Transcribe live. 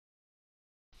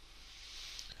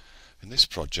In this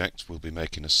project we'll be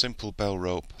making a simple bell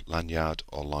rope, lanyard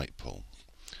or light pull.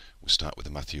 We'll start with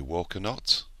a Matthew Walker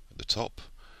knot at the top,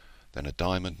 then a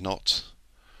diamond knot,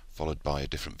 followed by a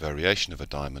different variation of a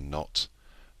diamond knot,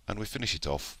 and we finish it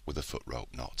off with a foot rope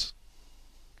knot.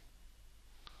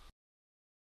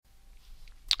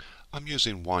 I'm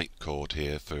using white cord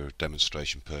here for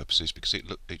demonstration purposes because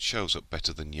it shows up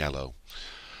better than yellow.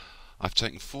 I've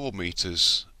taken 4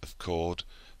 meters of cord,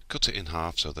 cut it in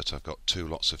half so that I've got 2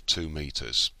 lots of 2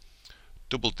 meters,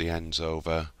 doubled the ends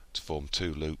over to form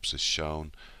 2 loops as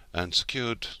shown, and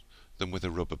secured them with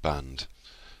a rubber band.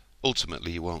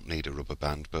 Ultimately you won't need a rubber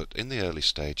band, but in the early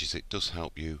stages it does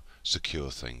help you secure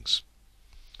things.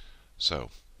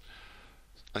 So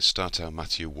let's start our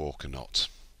Matthew Walker knot.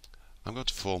 I'm going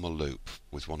to form a loop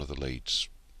with one of the leads.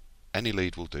 Any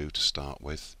lead will do to start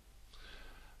with,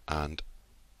 and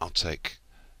I'll take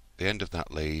the end of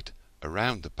that lead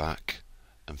around the back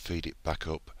and feed it back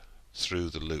up through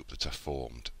the loop that I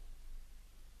formed.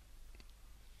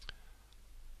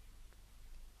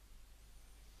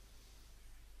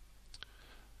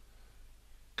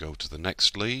 Go to the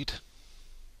next lead,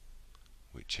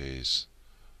 which is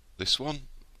this one,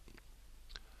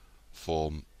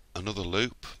 form another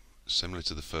loop similar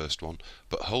to the first one,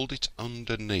 but hold it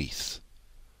underneath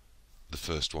the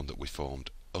first one that we formed,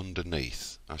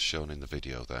 underneath, as shown in the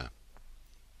video there.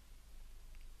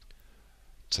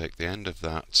 Take the end of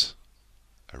that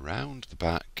around the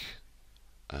back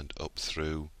and up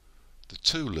through the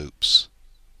 2 loops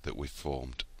that we've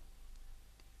formed.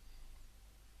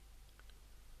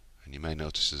 And you may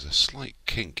notice there's a slight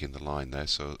kink in the line there,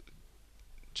 so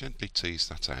gently tease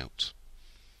that out.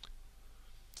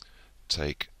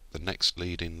 Take the next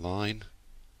lead in line,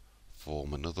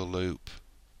 form another loop,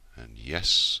 and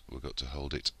yes, we've got to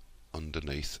hold it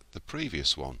underneath the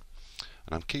previous one.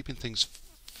 And I'm keeping things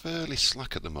fairly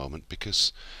slack at the moment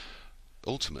because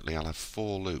ultimately I'll have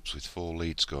 4 loops with 4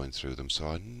 leads going through them, so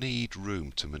I need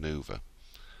room to manoeuvre.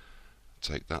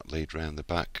 Take that lead round the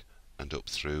back and up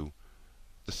through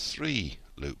the 3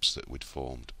 loops that we'd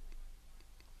formed.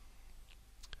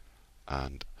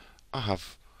 And I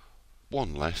have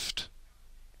 1 left.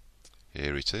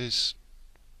 Here it is.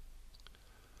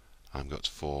 I'm going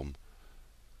to form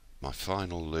my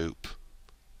final loop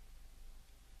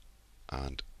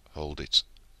and hold it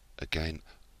again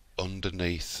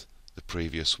underneath the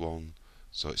previous one,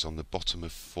 so it's on the bottom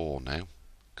of 4 now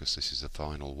because this is the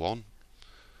final one.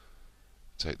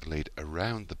 Take the lead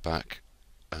around the back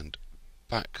and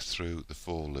back through the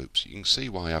 4 loops. You can see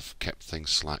why I've kept things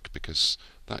slack, because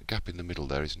that gap in the middle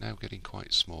there is now getting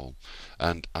quite small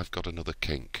and I've got another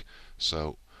kink,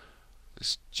 so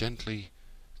let's gently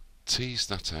tease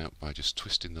that out by just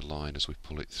twisting the line as we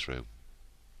pull it through.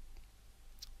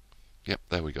 Yep,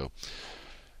 there we go.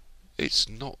 It's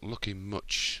not looking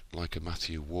much like a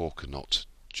Matthew Walker knot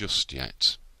just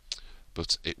yet,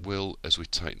 but it will as we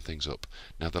tighten things up.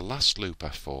 Now the last loop I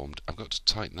formed, I've got to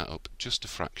tighten that up just a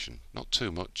fraction, not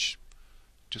too much,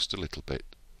 just a little bit.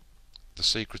 The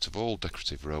secret of all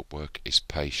decorative rope work is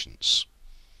patience.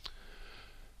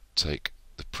 Take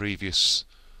the previous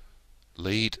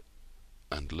lead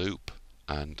and loop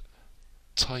and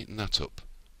tighten that up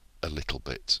a little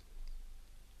bit.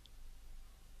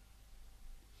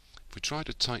 If we try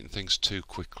to tighten things too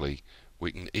quickly,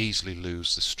 we can easily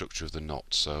lose the structure of the knot,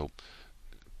 so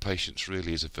patience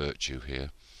really is a virtue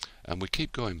here. And we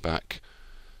keep going back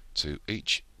to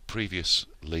each previous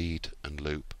lead and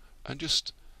loop and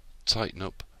just tighten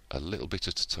up a little bit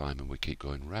at a time, and we keep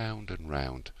going round and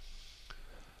round.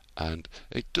 And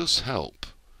it does help,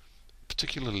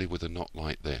 particularly with a knot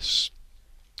like this,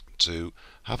 to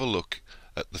have a look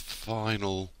at the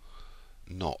final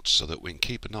knot so that we can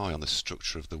keep an eye on the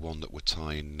structure of the one that we're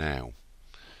tying now.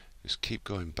 Just keep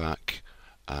going back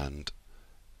and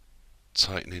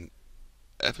tightening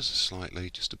ever so slightly,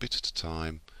 just a bit at a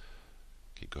time.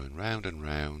 Keep going round and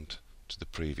round to the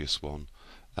previous one,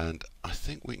 and I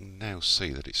think we can now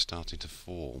see that it's starting to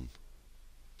form.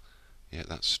 Yeah,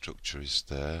 that structure is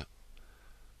there,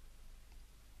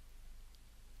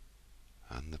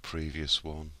 and the previous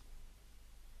one.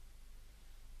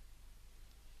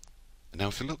 Now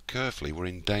if we look carefully, we're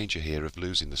in danger here of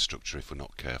losing the structure if we're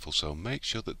not careful, so make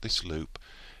sure that this loop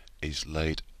is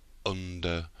laid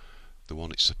under the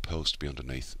one it's supposed to be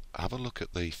underneath. Have a look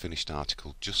at the finished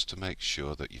article just to make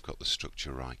sure that you've got the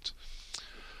structure right.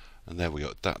 And there we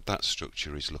go, that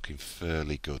structure is looking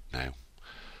fairly good now,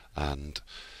 and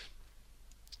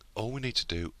all we need to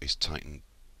do is tighten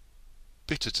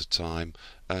bit at a time,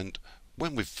 and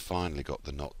when we've finally got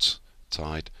the knot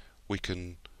tied we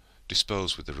can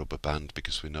dispose with the rubber band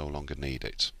because we no longer need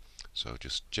it. So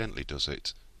just gently does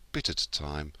it, bit at a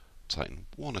time, tighten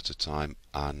one at a time,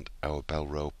 and our bell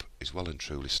rope is well and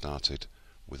truly started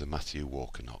with a Matthew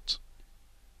Walker knot.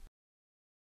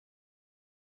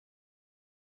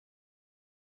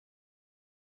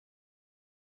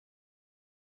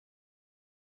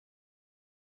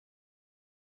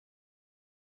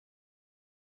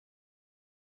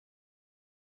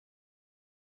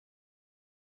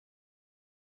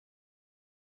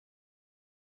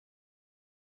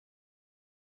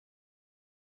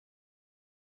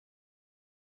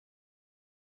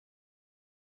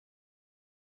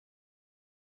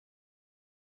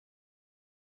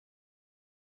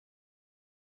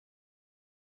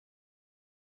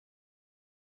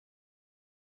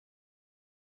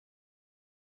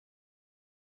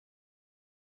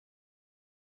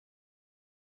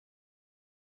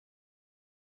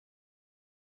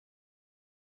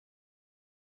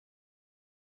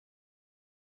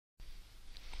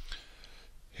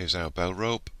 Here's our bell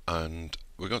rope, and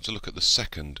we're going to look at the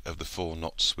second of the 4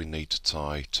 knots we need to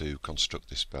tie to construct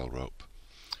this bell rope.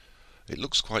 It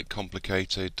looks quite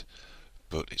complicated,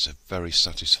 but it's a very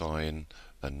satisfying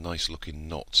and nice looking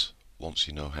knot once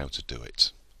you know how to do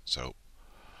it. So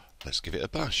let's give it a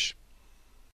bash.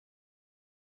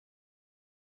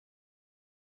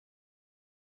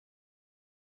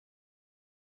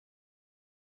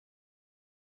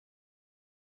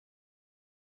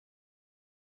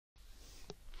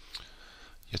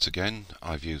 Yet again,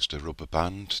 I've used a rubber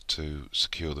band to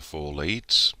secure the 4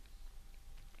 leads,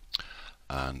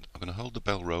 and I'm going to hold the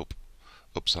bell rope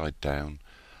upside down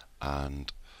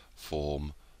and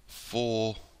form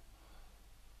 4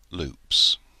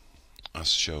 loops as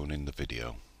shown in the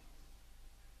video.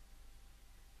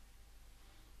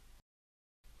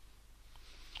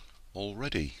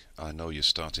 Already I know you're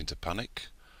starting to panic,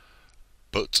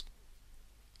 but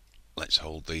let's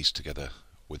hold these together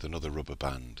with another rubber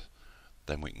band.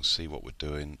 Then we can see what we're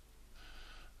doing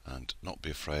and not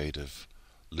be afraid of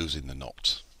losing the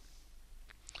knot.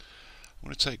 I'm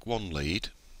going to take one lead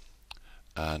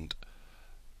and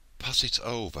pass it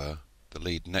over the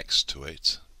lead next to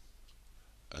it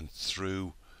and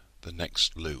through the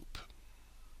next loop.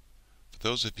 For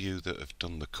those of you that have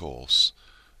done the course,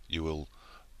 you will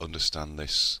understand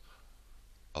this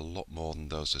a lot more than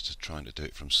those that are trying to do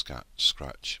it from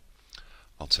scratch.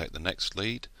 I'll take the next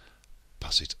lead,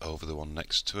 pass it over the one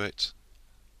next to it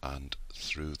and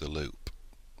through the loop.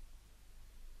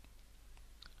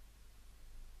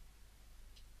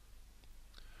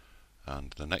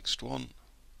 And the next one,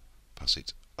 pass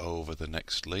it over the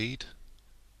next lead,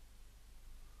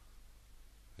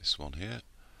 this one here,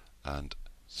 and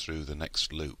through the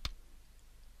next loop.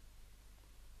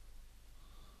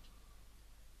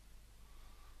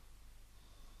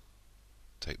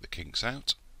 Take the kinks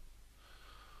out.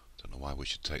 Don't know why we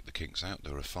should take the kinks out,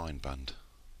 they're a fine band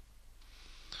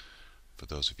for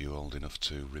those of you old enough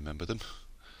to remember them.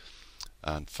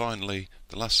 And finally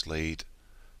the last lead,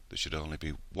 there should only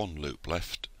be one loop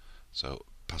left, so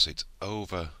pass it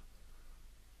over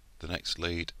the next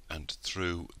lead and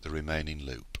through the remaining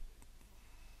loop,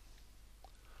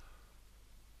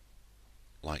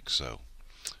 like so.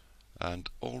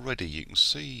 And already you can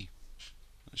see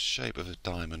the shape of a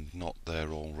diamond knot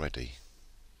there already.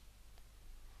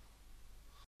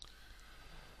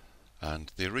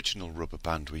 And the original rubber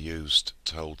band we used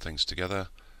to hold things together,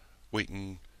 we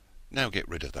can now get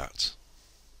rid of that.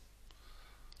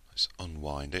 Let's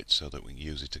unwind it so that we can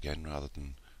use it again rather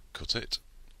than cut it.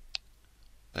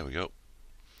 There we go.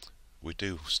 We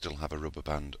do still have a rubber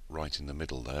band right in the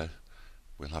middle there.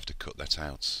 We'll have to cut that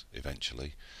out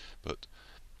eventually, but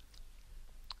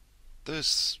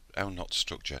there's our knot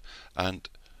structure, and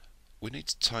we need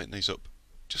to tighten these up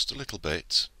just a little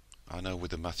bit. I know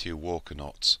with the Matthew Walker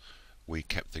knots we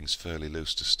kept things fairly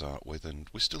loose to start with, and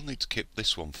we still need to keep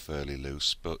this one fairly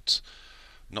loose, but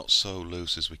not so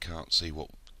loose as we can't see what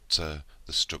the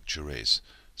structure is.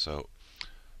 So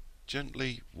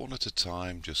gently, one at a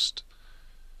time, just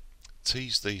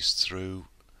tease these through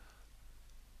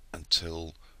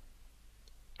until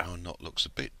our knot looks a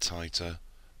bit tighter,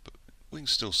 but we can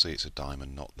still see it's a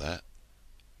diamond knot there.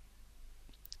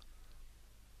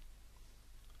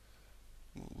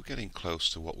 We're getting close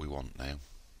to what we want now.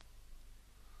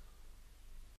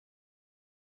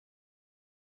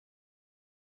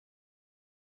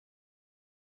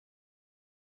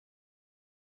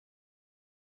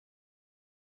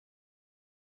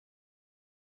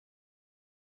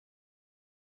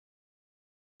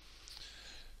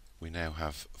 We now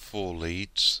have 4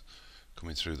 leads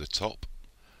coming through the top,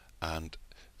 and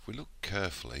if we look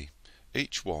carefully,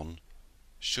 each one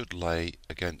should lay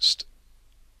against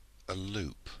a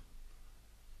loop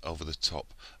over the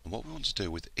top. And what we want to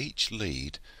do with each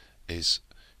lead is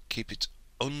keep it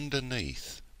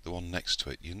underneath the one next to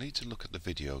it. You need to look at the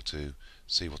video to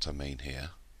see what I mean here.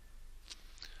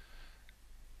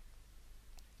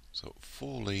 So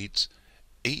 4 leads,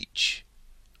 each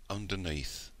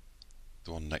underneath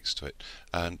the one next to it,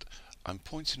 and I'm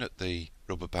pointing at the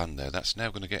rubber band there. That's now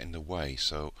going to get in the way,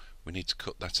 so we need to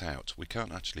cut that out. We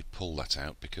can't actually pull that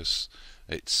out because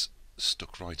it's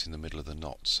stuck right in the middle of the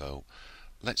knot, so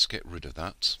let's get rid of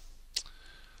that.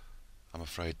 I'm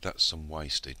afraid that's some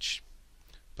wastage,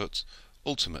 but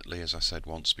ultimately, as I said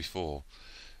once before,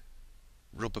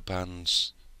 rubber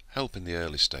bands help in the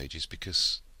early stages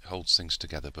because it holds things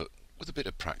together, but with a bit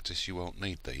of practice you won't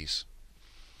need these.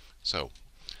 So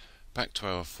back to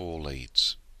our 4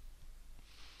 leads.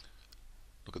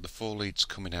 Look at the 4 leads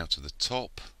coming out of the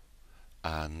top,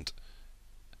 and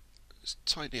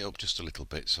tighten it up just a little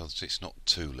bit so that it's not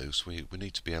too loose. We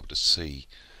need to be able to see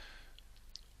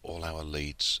all our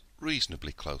leads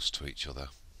reasonably close to each other.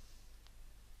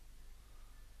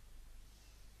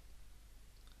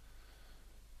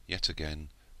 Yet again,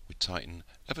 we tighten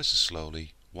ever so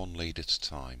slowly, 1 lead at a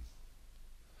time.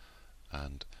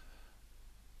 And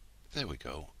there we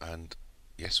go. And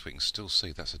yes, we can still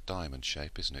see that's a diamond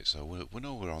shape, isn't it? So we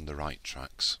know we're on the right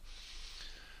tracks.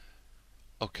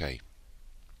 Okay.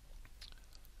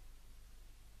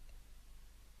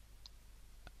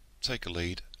 Take a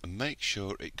lead and make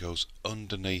sure it goes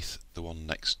underneath the one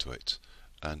next to it.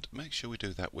 And make sure we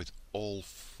do that with all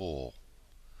 4,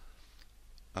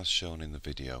 as shown in the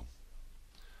video.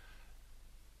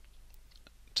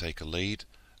 Take a lead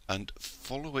and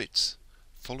follow it.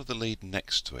 Follow the lead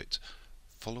next to it.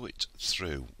 Follow it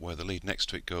through. Where the lead next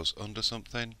to it goes under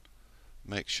something,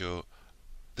 make sure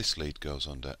this lead goes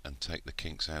under and take the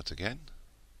kinks out again.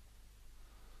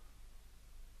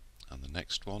 And the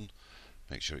next one,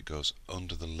 make sure it goes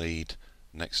under the lead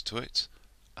next to it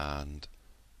and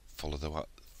follow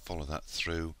that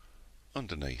through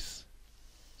underneath.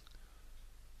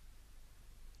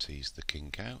 Tease the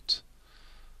kink out.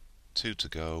 2 to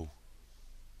go.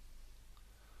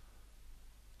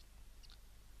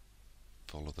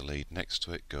 Follow the lead next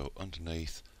to it, go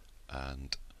underneath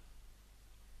and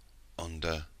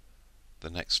under the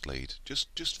next lead.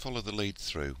 Just follow the lead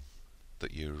through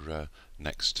that you're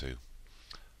next to.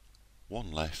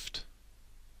 1 left,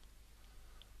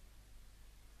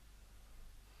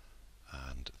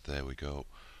 and there we go.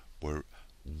 We're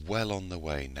well on the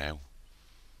way now.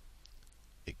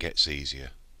 It gets easier,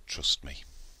 trust me.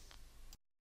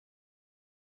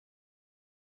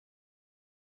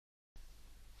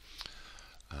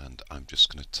 And I'm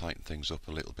just going to tighten things up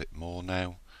a little bit more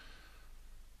now.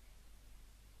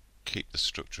 Keep the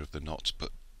structure of the knot, but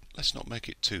let's not make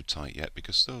it too tight yet,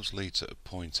 because those leads that are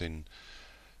pointing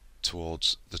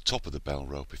towards the top of the bell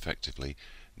rope effectively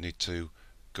need to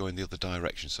go in the other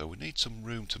direction, so we need some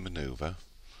room to manoeuvre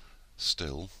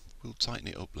still. We'll tighten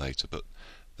it up later, but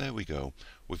there we go.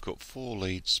 We've got 4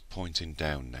 leads pointing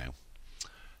down now.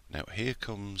 Now here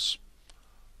comes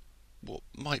what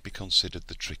might be considered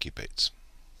the tricky bit.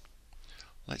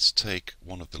 Let's take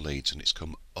one of the leads and it's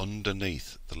come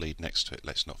underneath the lead next to it,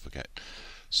 let's not forget.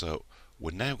 So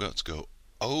we're now going to go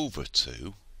over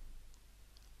 2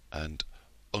 and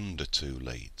under 2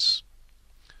 leads.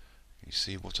 You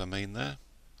see what I mean there?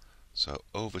 So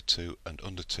over 2 and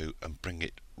under 2 and bring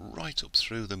it right up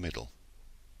through the middle.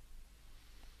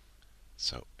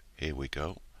 So here we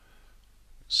go.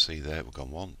 See there, we've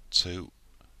gone 1, 2,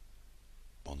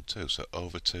 1, 2. So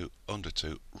over 2, under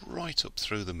 2, right up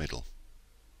through the middle.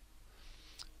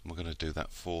 We're going to do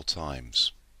that 4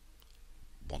 times,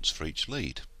 once for each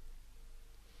lead.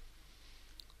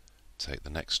 Take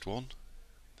the next one,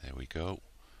 there we go.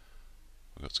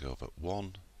 We've got to go over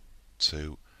 1,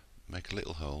 2, make a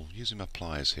little hole, using my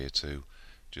pliers here to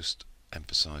just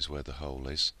emphasize where the hole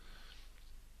is.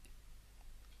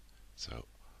 So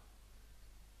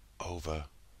over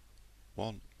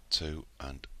 1, 2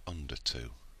 and under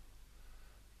 2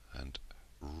 and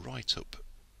right up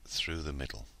through the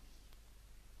middle.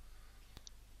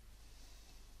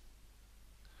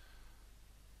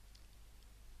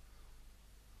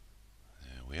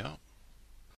 We are,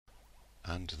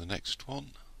 and the next one,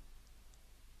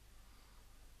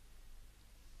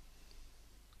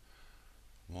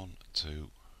 1, 2,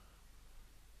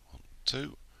 1,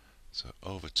 2, so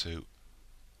over 2,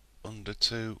 under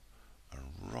 2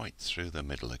 and right through the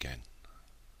middle again.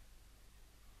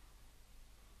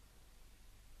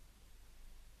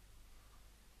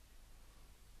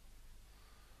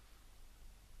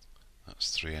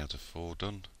 That's 3 out of 4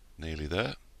 done, nearly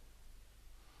there.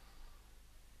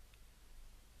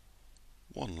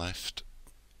 1 left,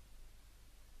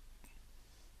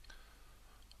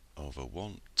 over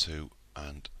 1, 2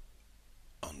 and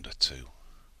under 2.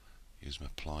 Use my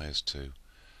pliers to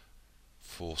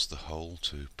force the hole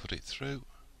to put it through.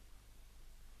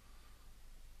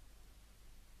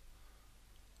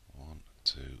 1,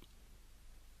 2,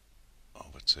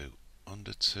 over 2,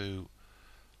 under 2,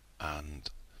 and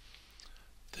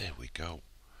there we go.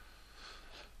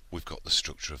 We've got the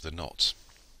structure of the knot.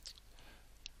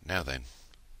 Now then,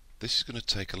 this is going to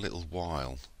take a little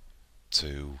while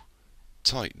to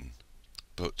tighten,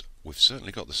 but we've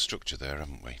certainly got the structure there,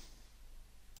 haven't we?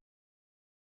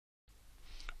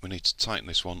 We need to tighten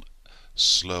this one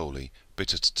slowly,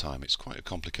 bit at a time. It's quite a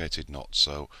complicated knot,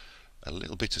 so a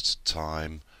little bit at a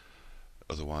time,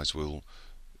 otherwise we'll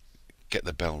get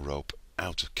the bell rope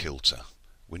out of kilter.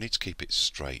 We need to keep it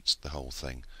straight, the whole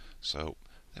thing. So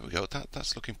there we go,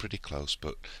 that's looking pretty close,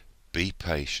 but be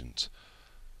patient.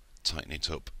 Tighten it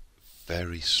up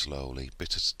very slowly,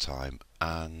 bit at a time,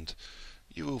 and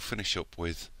you will finish up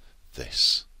with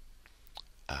this.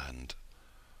 And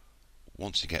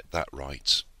once you get that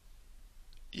right,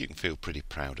 you can feel pretty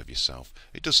proud of yourself.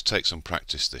 It does take some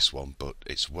practice, this one, but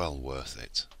it's well worth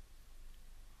it.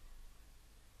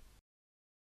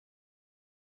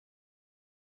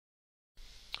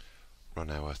 Run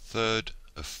our third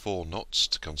of 4 knots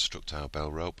to construct our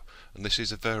bell rope, and this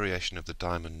is a variation of the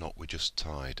diamond knot we just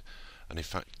tied, and in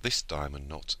fact this diamond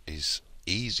knot is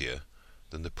easier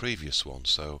than the previous one,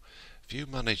 so if you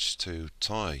manage to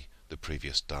tie the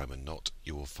previous diamond knot,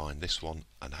 you will find this one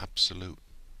an absolute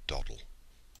doddle.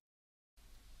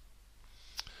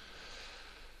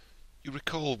 You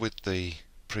recall with the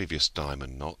previous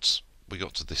diamond knots we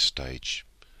got to this stage.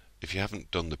 If you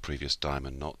haven't done the previous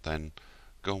diamond knot, then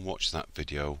go and watch that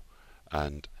video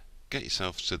and get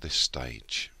yourself to this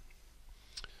stage.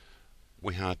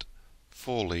 We had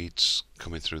 4 leads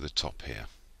coming through the top here.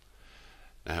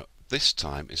 Now this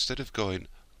time, instead of going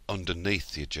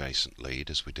underneath the adjacent lead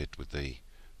as we did with the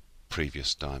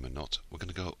previous diamond knot, we're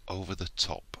going to go over the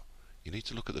top. You need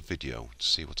to look at the video to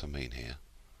see what I mean here.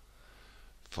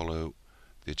 Follow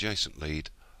the adjacent lead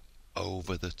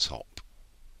over the top.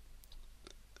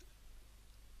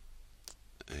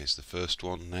 Here's the first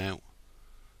one now.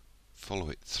 Follow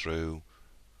it through.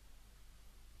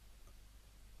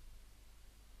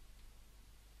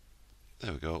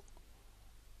 There we go.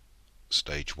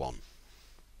 Stage 1.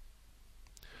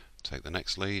 Take the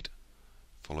next lead,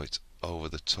 follow it over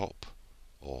the top,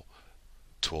 or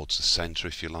towards the centre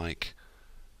if you like.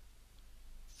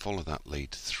 Follow that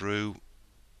lead through.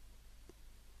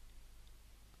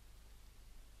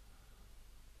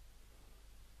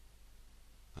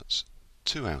 That's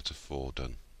 2 out of 4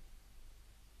 done.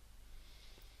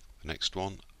 The next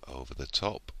one over the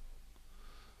top,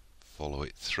 follow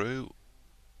it through,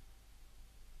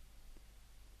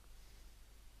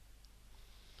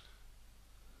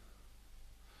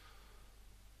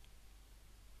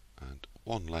 and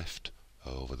 1 left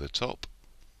over the top,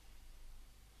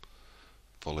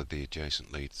 follow the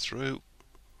adjacent lead through,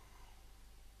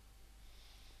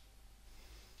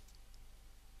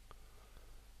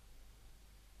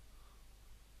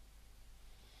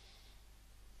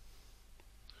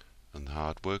 and the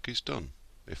hard work is done,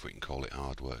 if we can call it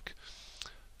hard work.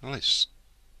 Now let's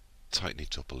tighten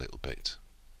it up a little bit.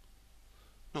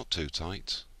 Not too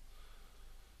tight,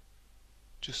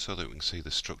 just so that we can see the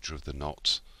structure of the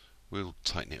knot. We'll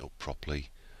tighten it up properly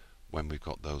when we've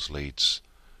got those leads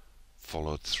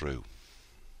followed through.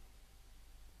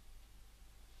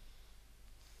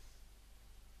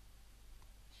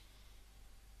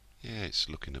 Yeah, it's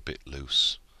looking a bit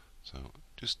loose, so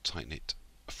just tighten it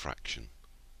a fraction.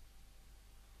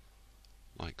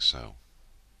 Like so.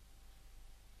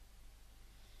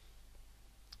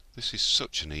 This is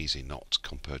such an easy knot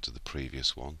compared to the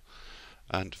previous one,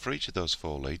 and for each of those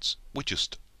 4 leads we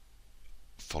just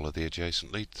follow the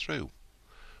adjacent lead through.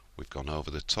 We've gone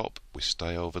over the top, we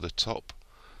stay over the top,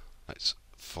 let's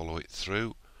follow it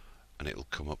through, and it'll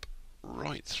come up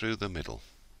right through the middle.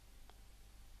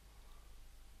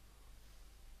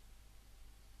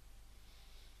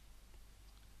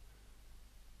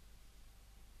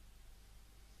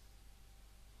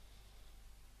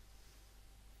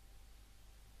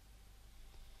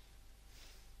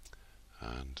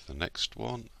 And the next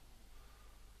one,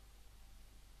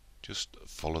 just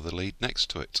follow the lead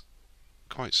next to it.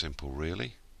 Quite simple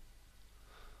really.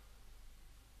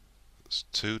 That's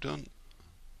 2 done.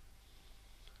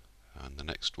 And the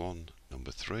next one, number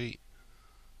 3,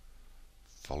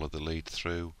 follow the lead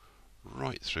through,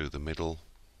 right through the middle,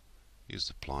 use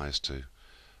the pliers to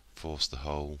force the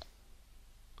hole.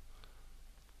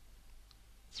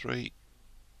 3.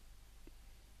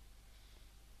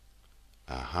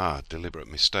 Aha, deliberate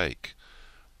mistake.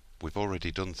 we've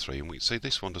already done 3, and we see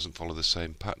this one doesn't follow the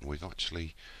same pattern. We've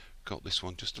actually got this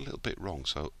one just a little bit wrong,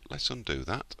 so let's undo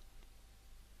that.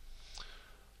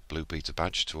 Blue Peter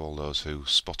badge to all those who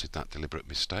spotted that deliberate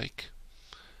mistake.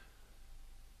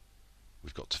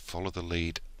 We've got to follow the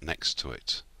lead next to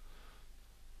it,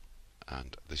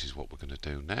 and this is what we're going to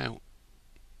do now.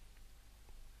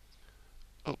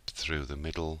 Up through the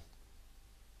middle,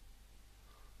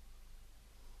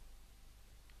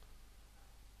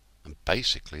 and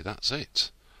basically that's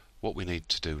it. What we need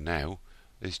to do now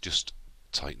is just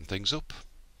tighten things up.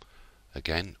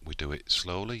 Again, we do it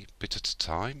slowly, bit at a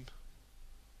time,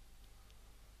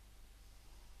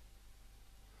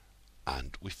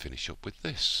 and we finish up with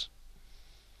this.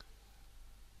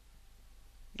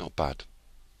 Not bad.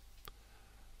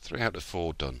 3 out of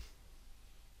 4 done.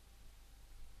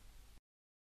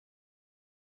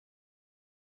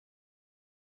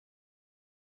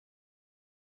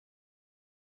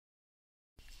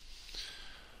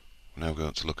 We're now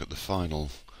going to look at the final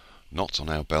knot on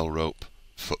our bell rope,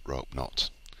 foot rope knot.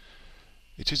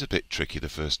 It is a bit tricky the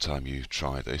first time you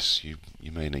try this. You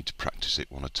may need to practice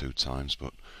it 1 or 2 times,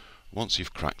 but once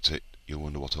you've cracked it, you'll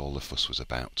wonder what all the fuss was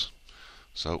about.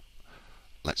 So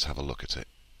let's have a look at it.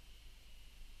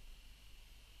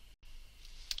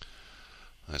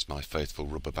 There's my faithful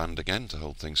rubber band again to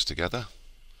hold things together.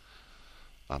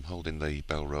 I'm holding the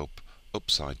bell rope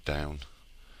upside down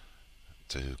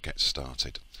to get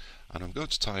started, and I'm going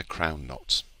to tie a crown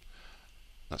knot.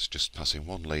 That's just passing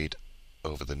one lead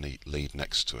over the lead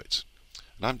next to it,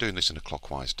 and I'm doing this in a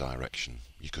clockwise direction.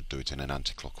 You could do it in an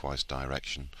anti-clockwise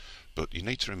direction, but you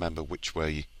need to remember which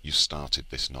way you started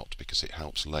this knot, because it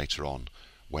helps later on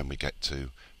when we get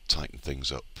to tighten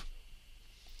things up.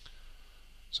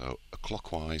 So a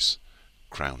clockwise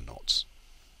crown knot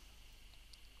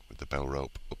with the bell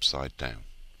rope upside down.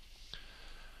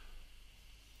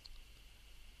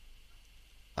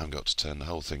 I'm going to turn the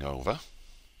whole thing over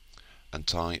and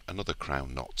tie another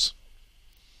crown knot.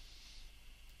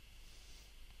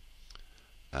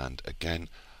 And again,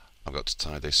 I've got to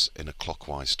tie this in a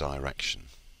clockwise direction.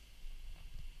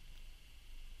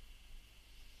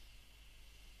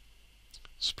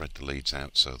 Spread the leads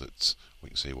out so that we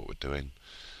can see what we're doing.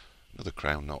 Another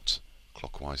crown knot,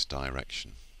 clockwise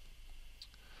direction.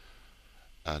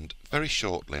 And very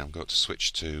shortly I'm going to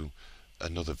switch to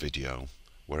another video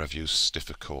where I've used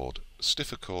stiffer cord.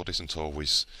 Stiffer cord isn't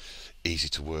always easy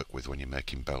to work with when you're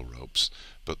making bell ropes,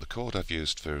 but the cord I've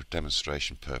used for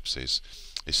demonstration purposes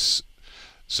is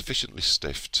sufficiently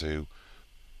stiff to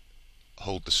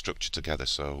hold the structure together,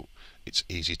 so it's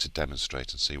easy to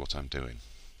demonstrate and see what I'm doing.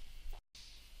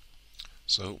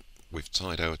 So we've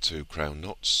tied our 2 crown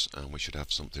knots, and we should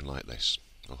have something like this,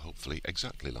 or hopefully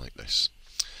exactly like this.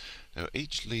 Now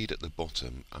each lead at the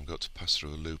bottom I'm going to pass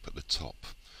through a loop at the top,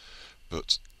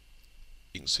 but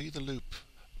you can see the loop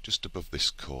just above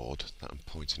this cord that I'm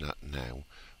pointing at now.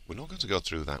 We're not going to go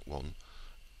through that one.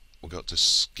 We're going to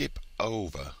skip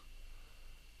over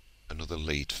another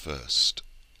lead first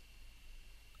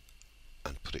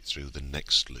and put it through the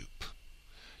next loop.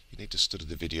 You need to study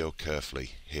the video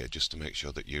carefully here just to make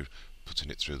sure that you're putting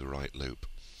it through the right loop.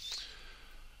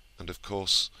 And of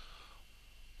course,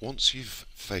 once you've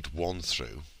fed one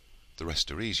through, the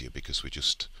rest are easier, because we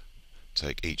just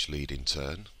take each lead in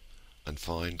turn and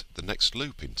find the next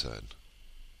loop in turn.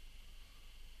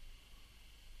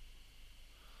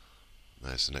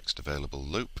 There's the next available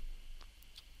loop.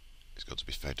 It's got to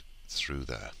be fed through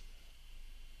there.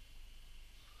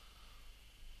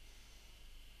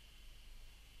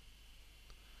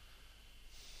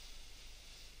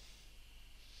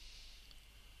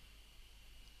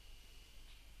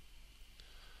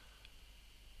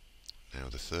 Now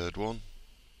the third one,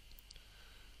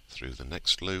 through the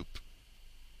next loop,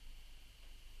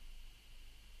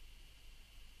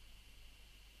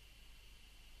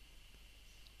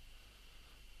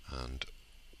 and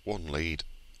one lead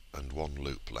and one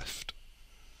loop left.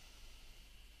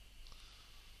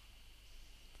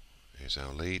 Here's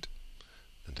our lead,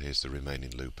 and here's the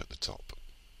remaining loop at the top.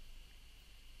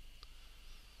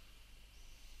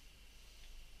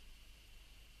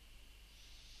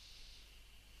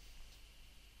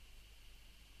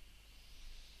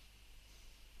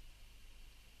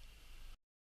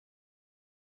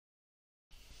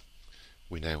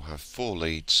 We now have 4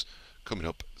 leads coming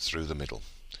up through the middle,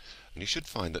 and you should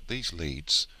find that these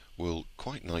leads will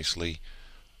quite nicely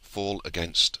fall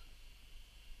against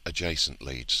adjacent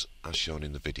leads as shown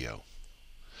in the video.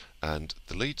 And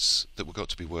the leads that we've got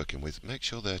to be working with, make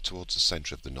sure they're towards the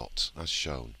centre of the knot as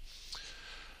shown,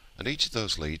 and each of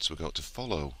those leads we've got to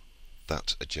follow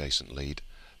that adjacent lead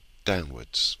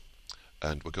downwards,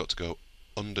 and we've got to go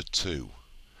under 2.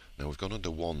 Now we've gone under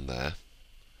 1 there,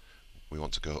 we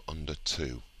want to go under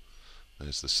 2.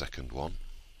 There's the second one.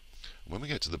 And when we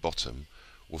get to the bottom,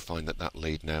 we'll find that that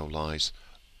lead now lies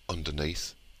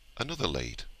underneath another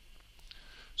lead.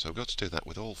 So we've got to do that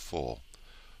with all 4.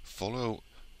 Follow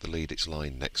the lead it's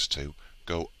lying next to,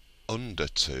 go under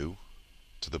 2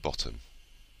 to the bottom.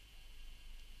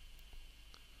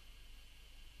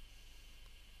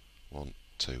 1,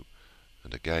 2,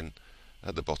 and again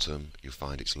at the bottom you'll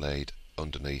find it's laid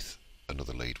underneath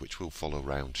another lead, which we'll follow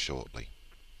round shortly.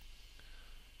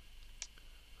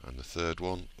 And the third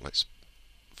one, let's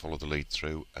follow the lead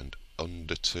through and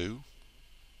under 2,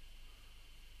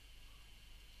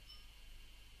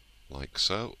 like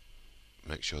so.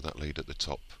 Make sure that lead at the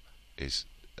top is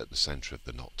at the centre of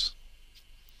the knot.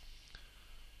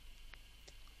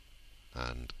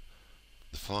 And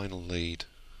the final lead,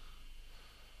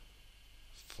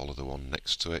 follow the one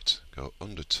next to it, go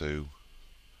under 2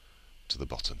 to the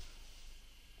bottom.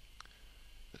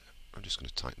 I'm just going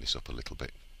to tighten this up a little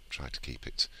bit, try to keep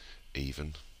it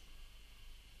even.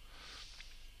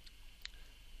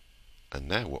 And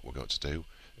now what we're going to do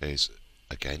is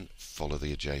again follow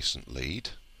the adjacent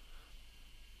lead.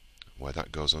 Where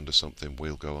that goes under something,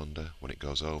 we'll go under. When it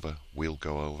goes over, we'll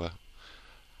go over.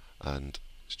 And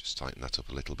let's just tighten that up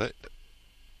a little bit.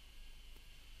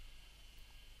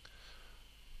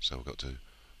 So we've got to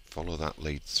follow that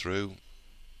lead through,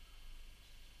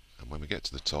 and when we get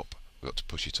to the top we've got to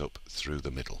push it up through the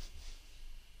middle.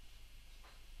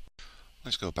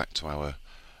 Let's go back to our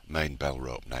main bell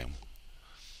rope now,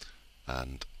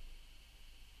 and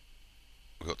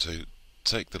we've got to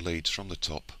take the leads from the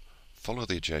top, follow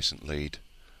the adjacent lead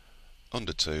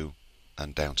under 2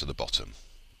 and down to the bottom,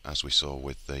 as we saw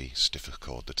with the stiffer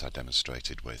cord that I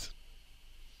demonstrated with.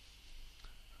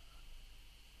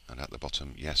 And at the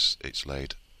bottom, yes, it's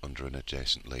laid under an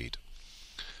adjacent lead.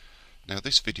 Now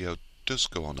this video does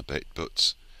go on a bit,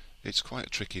 but it's quite a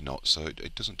tricky knot, so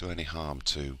it doesn't do any harm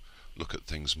to look at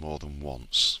things more than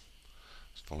once.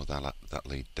 Follow that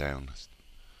lead down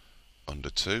under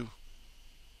 2.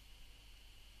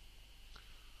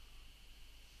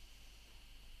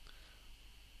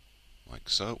 Like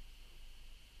so.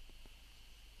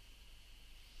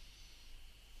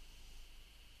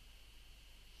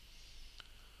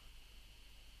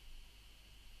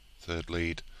 Third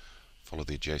lead, follow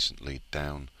the adjacent lead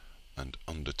down and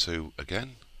under 2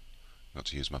 again. I've got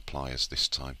to use my pliers this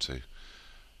time to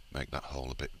make that hole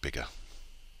a bit bigger.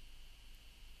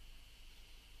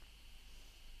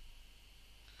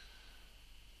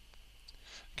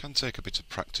 It can take a bit of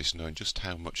practice knowing just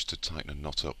how much to tighten a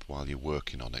knot up while you're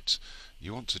working on it.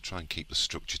 You want to try and keep the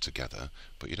structure together,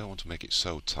 but you don't want to make it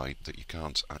so tight that you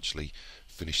can't actually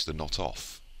finish the knot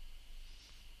off.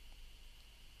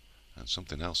 And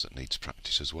something else that needs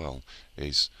practice as well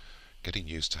is getting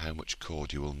used to how much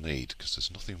cord you will need, because there's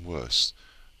nothing worse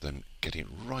than getting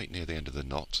right near the end of the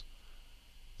knot,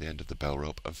 the end of the bell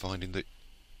rope, and finding that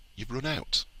you've run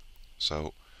out.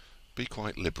 So be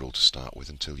quite liberal to start with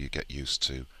until you get used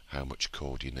to how much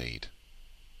cord you need.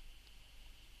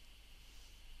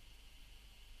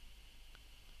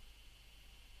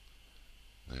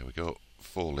 There we go,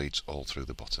 4 leads all through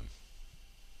the bottom.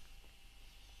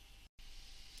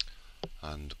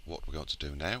 And what we're going to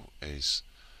do now is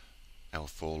our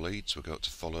 4 leads, we're going to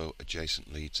follow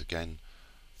adjacent leads again,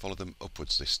 follow them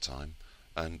upwards this time,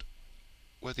 and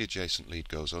where the adjacent lead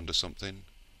goes under something,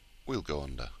 we'll go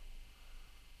under.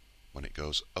 When it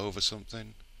goes over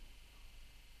something,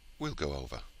 we'll go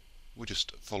over. We're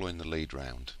just following the lead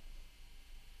round.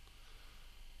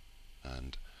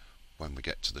 And when we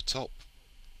get to the top,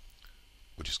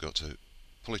 we just got to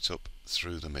pull it up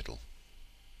through the middle.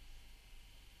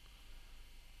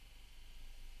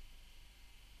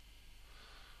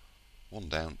 One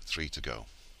down, 3 to go.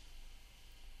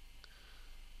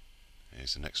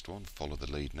 Here's the next one, follow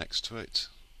the lead next to it.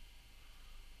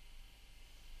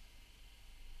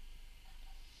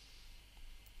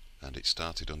 And it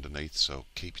started underneath, so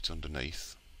keep it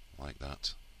underneath, like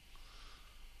that.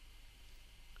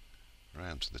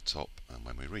 Round to the top, and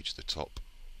when we reach the top,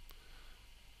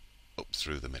 up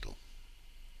through the middle.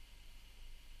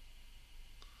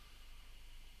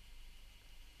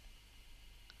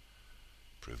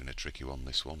 Proving a tricky one,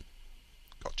 this one.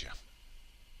 Gotcha.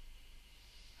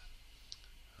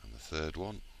 And the third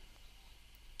one.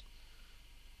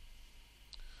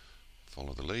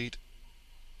 Follow the lead.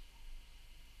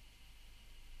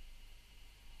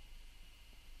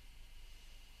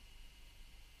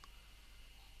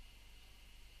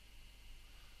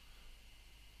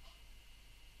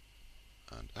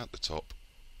 And at the top,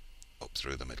 up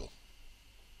through the middle.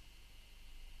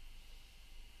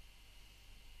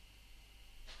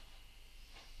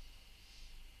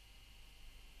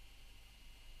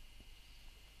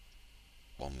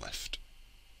 left.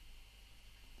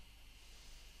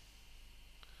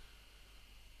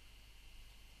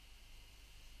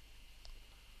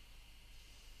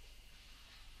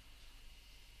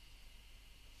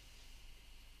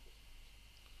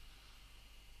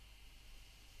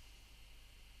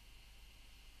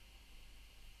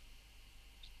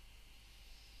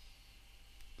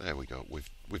 There we go,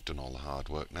 we've done all the hard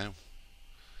work now.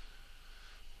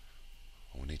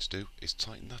 All we need to do is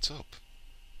tighten that up.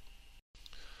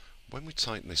 When we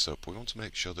tighten this up, we want to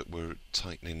make sure that we're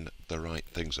tightening the right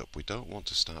things up. We don't want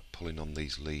to start pulling on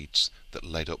these leads that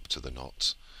led up to the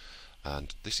knot,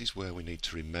 and this is where we need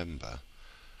to remember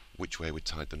which way we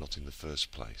tied the knot in the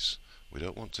first place. We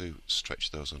don't want to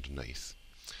stretch those underneath.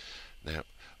 Now,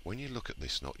 when you look at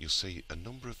this knot, you'll see a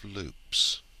number of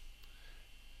loops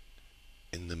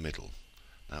in the middle.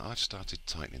 Now, I've started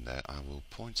tightening there. I will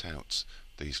point out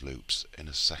these loops in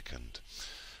a second.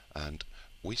 And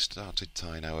we started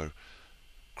tying our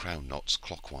crown knots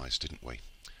clockwise, didn't we?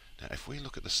 Now, if we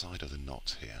look at the side of the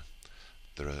knot here,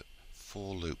 there are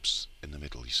 4 loops in the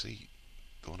middle. You see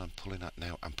the one I'm pulling at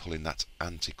now? I'm pulling that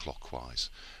anti-clockwise.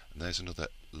 And there's another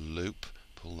loop,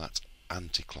 pull that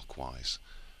anti-clockwise,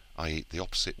 i.e. the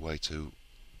opposite way to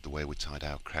the way we tied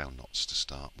our crown knots to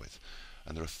start with.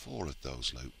 And there are 4 of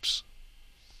those loops.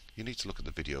 You need to look at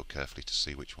the video carefully to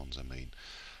see which ones I mean.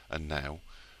 And now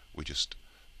we just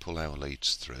pull our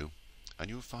leads through,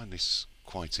 and you'll find this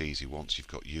quite easy once you've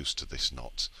got used to this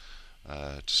knot.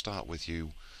 To start with,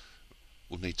 you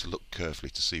will need to look carefully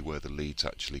to see where the leads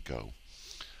actually go.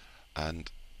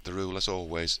 And the rule, as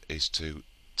always, is to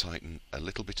tighten a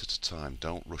little bit at a time.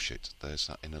 Don't rush it. There's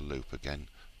that inner loop again.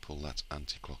 Pull that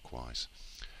anti-clockwise.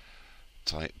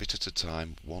 Tie it bit at a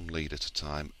time, 1 lead at a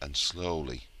time, and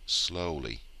slowly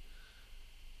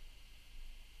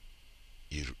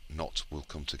your knot will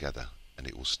come together and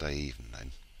it will stay even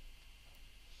then.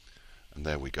 And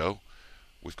there we go.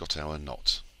 We've got our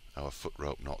knot, our foot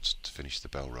rope knot to finish the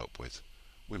bell rope with.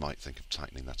 We might think of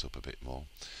tightening that up a bit more.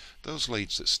 Those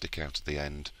leads that stick out at the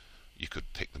end, you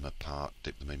could pick them apart,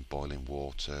 dip them in boiling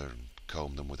water and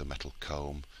comb them with a metal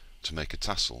comb to make a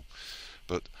tassel.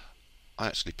 But I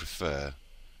actually prefer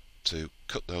to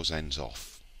cut those ends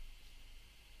off,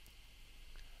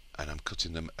 and I'm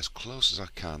cutting them as close as I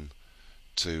can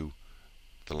to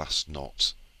the last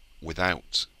knot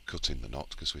without cutting the knot,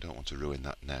 because we don't want to ruin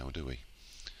that now, do we?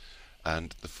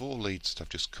 And the 4 leads that I've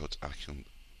just cut, I can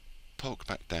poke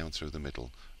back down through the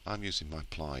middle. I'm using my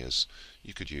pliers.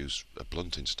 You could use a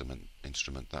blunt instrument,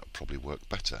 that would probably work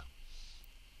better.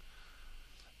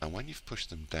 And when you've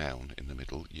pushed them down in the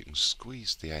middle, you can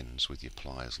squeeze the ends with your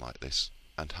pliers like this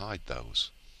and hide those.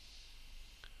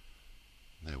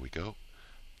 There we go.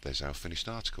 There's our finished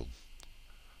article.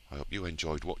 I hope you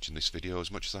enjoyed watching this video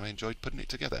as much as I enjoyed putting it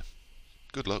together.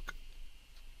 Good luck.